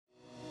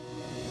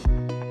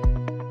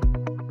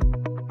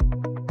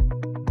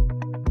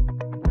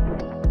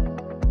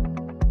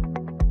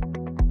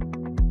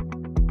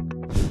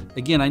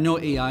Again, I know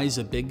AI is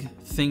a big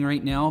thing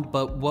right now,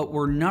 but what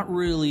we're not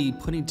really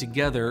putting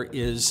together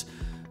is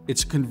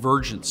it's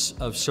convergence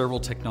of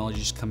several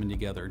technologies coming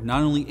together.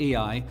 Not only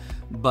AI,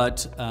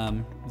 but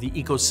the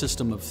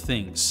ecosystem of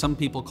things. Some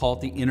people call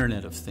it the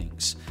Internet of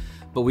Things.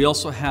 But we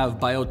also have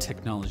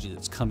biotechnology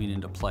that's coming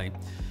into play.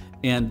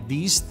 And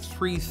these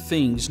three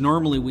things,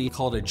 normally we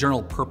call it a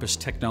general purpose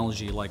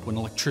technology, like when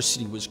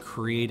electricity was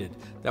created,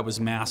 that was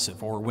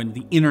massive, or when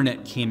the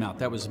internet came out,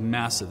 that was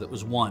massive, that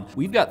was one.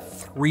 We've got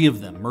three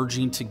of them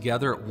merging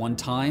together at one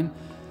time,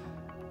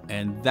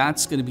 and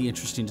that's gonna be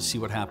interesting to see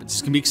what happens.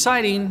 It's gonna be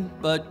exciting,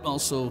 but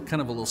also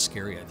kind of a little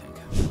scary, I think.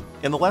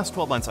 In the last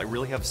 12 months, I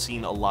really have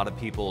seen a lot of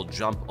people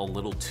jump a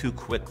little too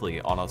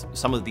quickly on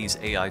some of these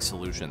AI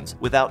solutions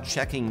without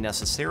checking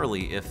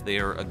necessarily if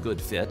they're a good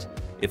fit,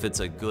 if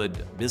it's a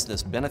good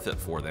business benefit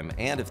for them,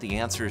 and if the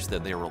answers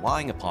that they're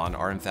relying upon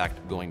are in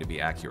fact going to be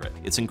accurate.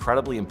 It's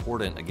incredibly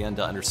important, again,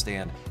 to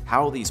understand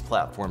how these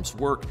platforms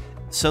work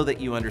so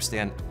that you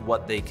understand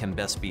what they can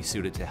best be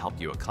suited to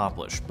help you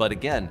accomplish. But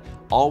again,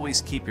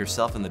 always keep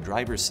yourself in the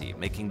driver's seat,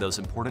 making those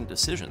important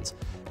decisions,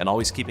 and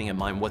always keeping in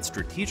mind what's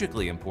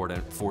strategically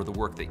important for the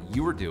work that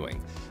you're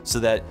doing, so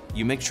that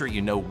you make sure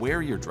you know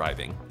where you're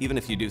driving, even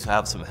if you do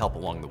have some help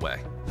along the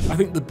way. I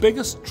think the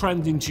biggest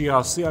trend in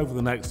GRC over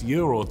the next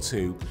year or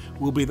two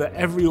will be that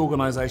every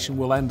organization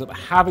will end up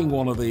having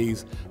one of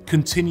these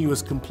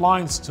continuous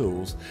compliance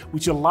tools,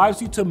 which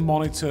allows you to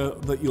monitor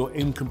that you're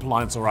in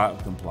compliance or out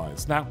of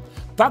compliance. Now,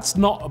 that's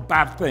not a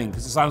bad thing,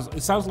 because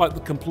it sounds like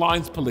the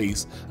compliance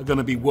police are going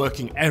to be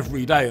working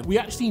every day. We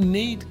actually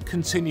need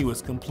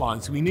continuous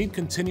compliance. We need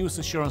continuous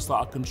assurance that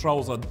our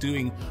controls are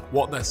doing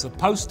what they're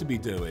supposed to be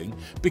doing,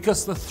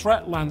 because the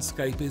threat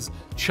landscape is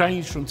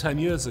changed from 10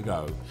 years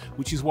ago,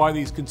 which is why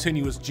these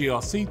continuous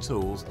GRC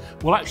tools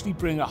will actually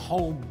bring a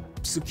whole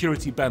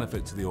security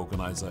benefit to the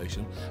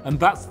organization. And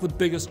that's the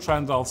biggest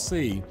trend I'll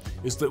see,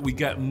 is that we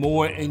get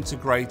more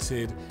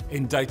integrated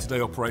in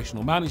day-to-day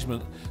operational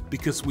management,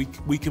 because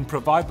we can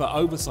provide that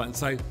oversight and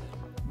say,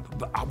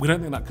 we don't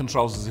think that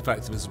control's as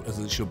effective as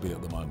it should be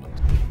at the moment.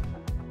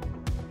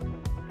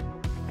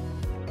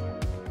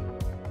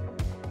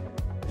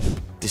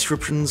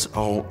 Disruptions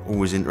are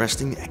always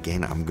interesting.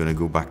 Again, I'm going to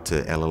go back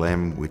to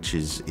LLM, which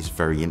is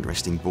very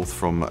interesting, both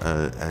from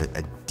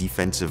a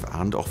defensive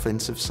and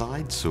offensive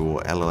side. So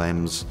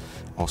LLMs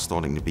are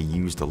starting to be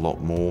used a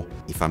lot more.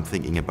 If I'm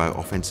thinking about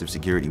offensive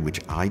security,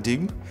 which I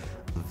do,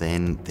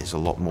 then there's a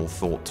lot more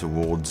thought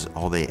towards,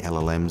 are there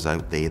LLMs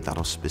out there that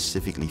are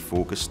specifically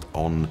focused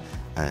on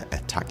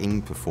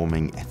attacking,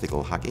 performing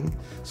ethical hacking?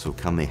 So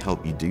can they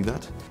help you do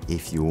that?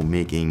 If you're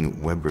making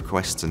web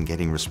requests and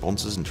getting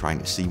responses and trying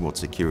to see what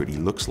security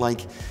looks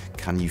like,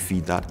 can you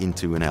feed that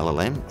into an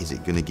LLM? Is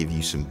it going to give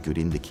you some good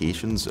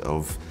indications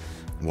of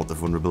what the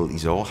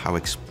vulnerabilities are, how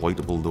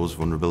exploitable those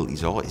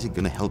vulnerabilities are? Is it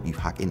going to help you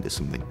hack into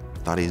something?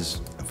 That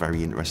is a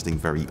very interesting,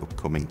 very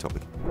upcoming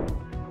topic.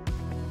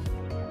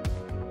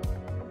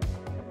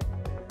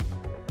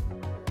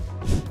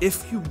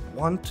 If you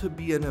want to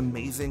be an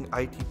amazing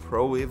IT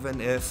pro,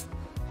 even if,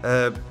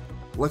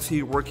 let's say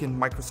you work in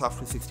Microsoft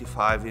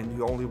 365 and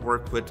you only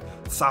work with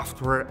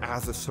software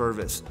as a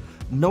service,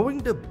 knowing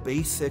the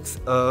basics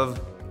of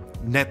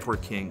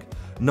networking,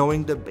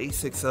 knowing the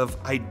basics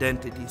of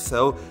identity.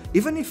 So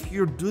even if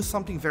you do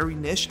something very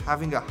niche,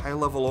 having a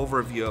high-level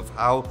overview of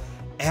how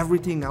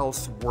everything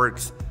else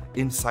works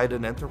inside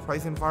an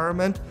enterprise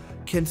environment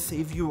can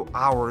save you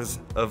hours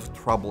of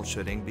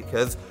troubleshooting,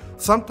 because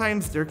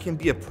sometimes there can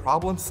be a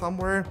problem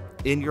somewhere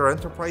in your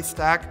enterprise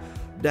stack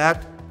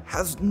that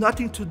has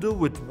nothing to do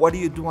with what do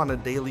you do on a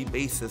daily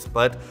basis,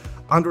 but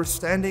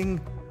understanding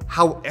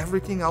how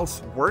everything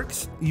else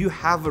works, you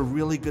have a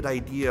really good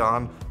idea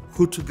on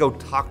who to go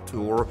talk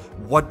to or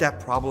what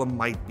that problem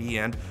might be,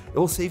 and it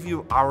will save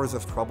you hours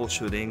of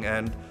troubleshooting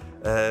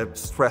and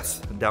stress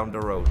down the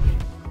road.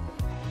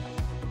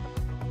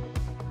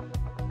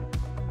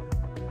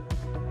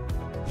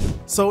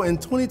 So in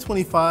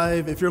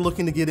 2025, if you're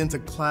looking to get into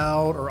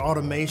cloud or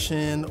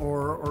automation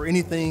or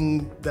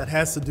anything that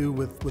has to do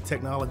with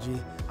technology,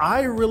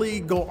 I really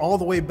go all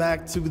the way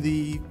back to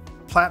the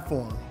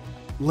platform,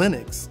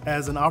 Linux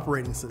as an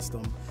operating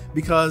system.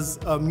 Because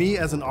me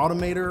as an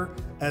automator,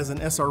 as an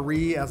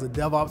SRE, as a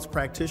DevOps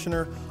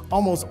practitioner,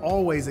 almost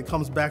always it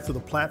comes back to the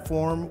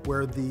platform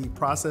where the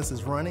process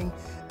is running.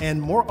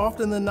 And more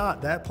often than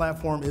not, that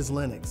platform is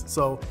Linux.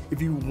 So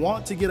if you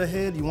want to get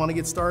ahead, you want to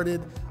get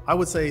started, I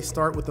would say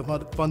start with the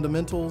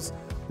fundamentals,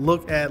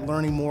 look at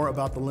learning more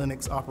about the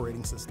Linux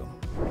operating system.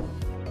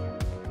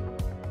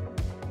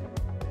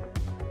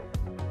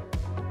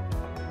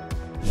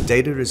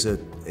 Data is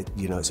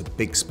it's a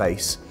big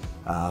space.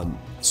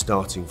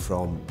 Starting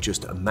from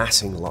just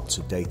amassing lots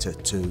of data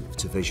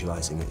to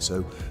visualizing it.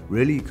 So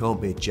really you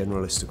can't be a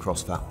generalist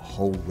across that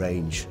whole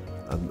range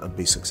and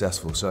be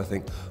successful. So I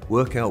think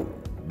work out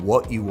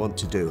what you want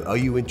to do. Are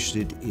you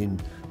interested in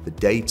the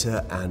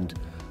data and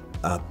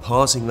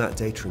parsing that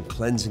data and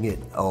cleansing it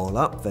all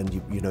up, then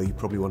you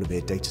probably want to be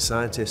a data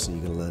scientist and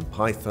you're going to learn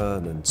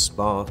Python and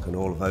Spark and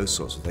all of those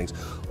sorts of things.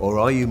 Or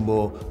are you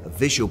more a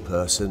visual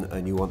person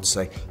and you want to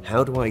say,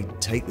 how do I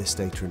take this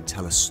data and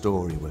tell a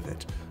story with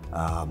it?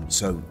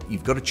 So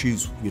you've got to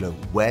choose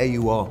where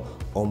you are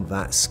on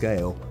that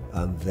scale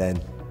and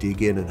then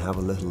dig in and have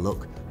a little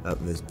look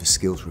at the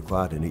skills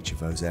required in each of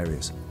those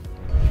areas.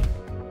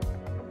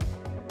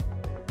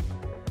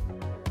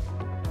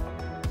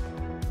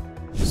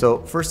 So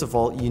first of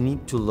all, you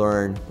need to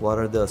learn what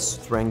are the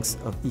strengths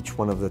of each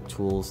one of the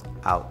tools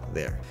out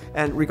there.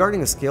 And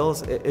regarding the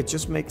skills, it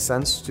just makes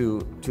sense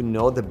to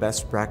know the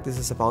best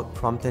practices about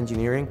prompt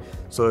engineering.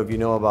 So if you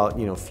know about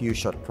few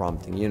shot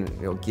prompting,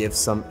 give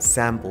some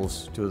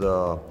samples to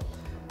the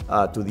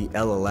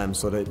LLM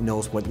so that it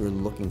knows what you're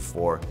looking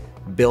for.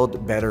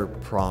 Build better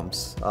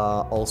prompts.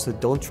 Also,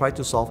 don't try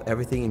to solve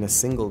everything in a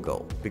single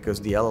go,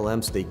 because the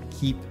LLMs, they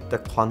keep the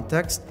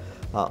context.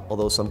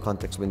 Although some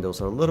context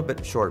windows are a little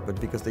bit short,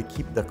 but because they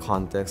keep the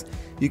context,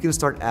 you can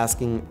start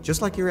asking,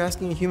 just like you're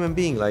asking a human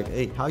being, like,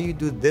 hey, how you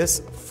do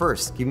this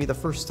first? Give me the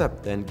first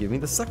step, then give me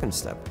the second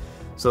step.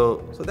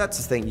 So that's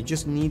the thing. You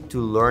just need to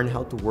learn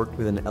how to work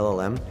with an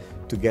LLM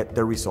to get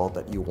the result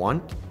that you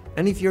want.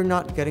 And if you're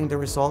not getting the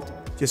result,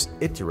 just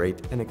iterate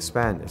and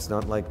expand. It's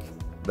not like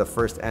the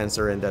first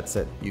answer and that's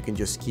it. You can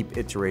just keep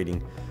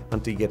iterating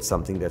until you get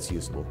something that's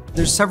usable.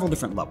 There's several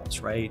different levels,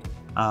 right?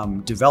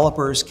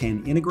 Developers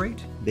can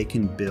integrate, they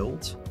can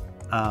build.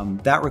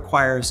 That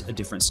requires a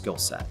different skill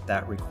set.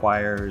 That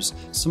requires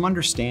some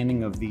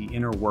understanding of the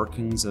inner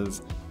workings of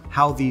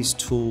how these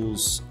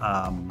tools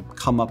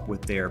come up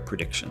with their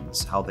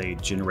predictions, how they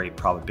generate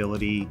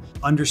probability.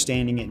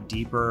 Understanding it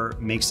deeper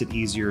makes it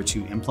easier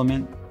to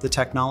implement the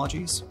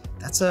technologies.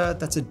 That's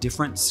a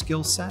different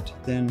skill set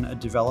than a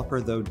developer,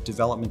 though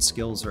development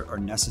skills are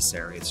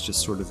necessary. It's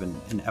just sort of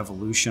an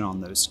evolution on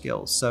those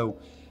skills. So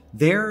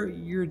there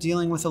you're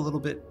dealing with a little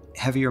bit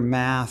heavier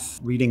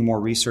math, reading more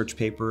research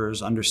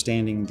papers,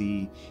 understanding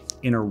the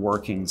inner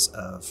workings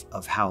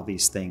of how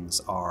these things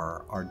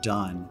are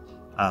done.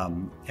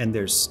 And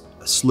there's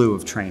a slew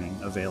of training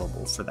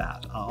available for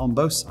that on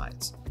both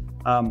sides.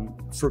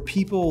 For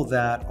people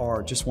that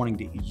are just wanting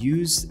to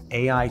use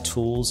AI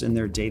tools in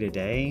their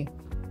day-to-day,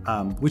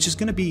 which is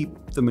going to be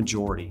the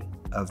majority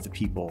of the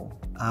people,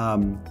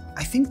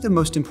 I think the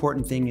most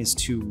important thing is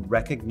to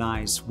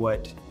recognize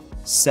what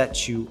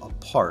sets you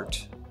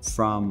apart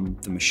from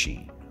the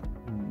machine,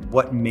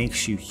 what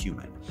makes you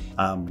human,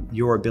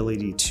 your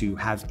ability to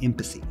have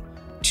empathy,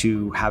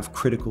 to have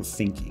critical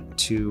thinking,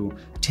 to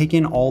take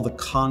in all the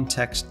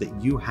context that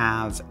you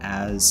have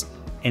as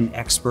an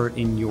expert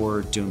in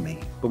your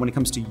domain. But when it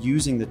comes to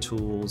using the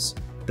tools,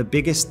 the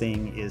biggest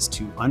thing is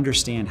to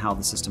understand how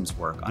the systems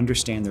work,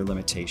 understand their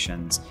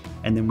limitations,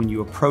 and then when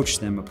you approach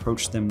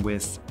them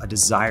with a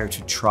desire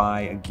to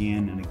try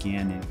again and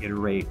again and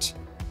iterate,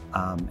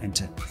 and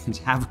to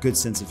have a good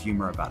sense of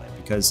humor about it,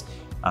 because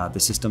the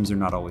systems are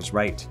not always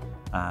right,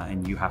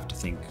 and you have to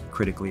think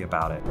critically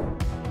about it.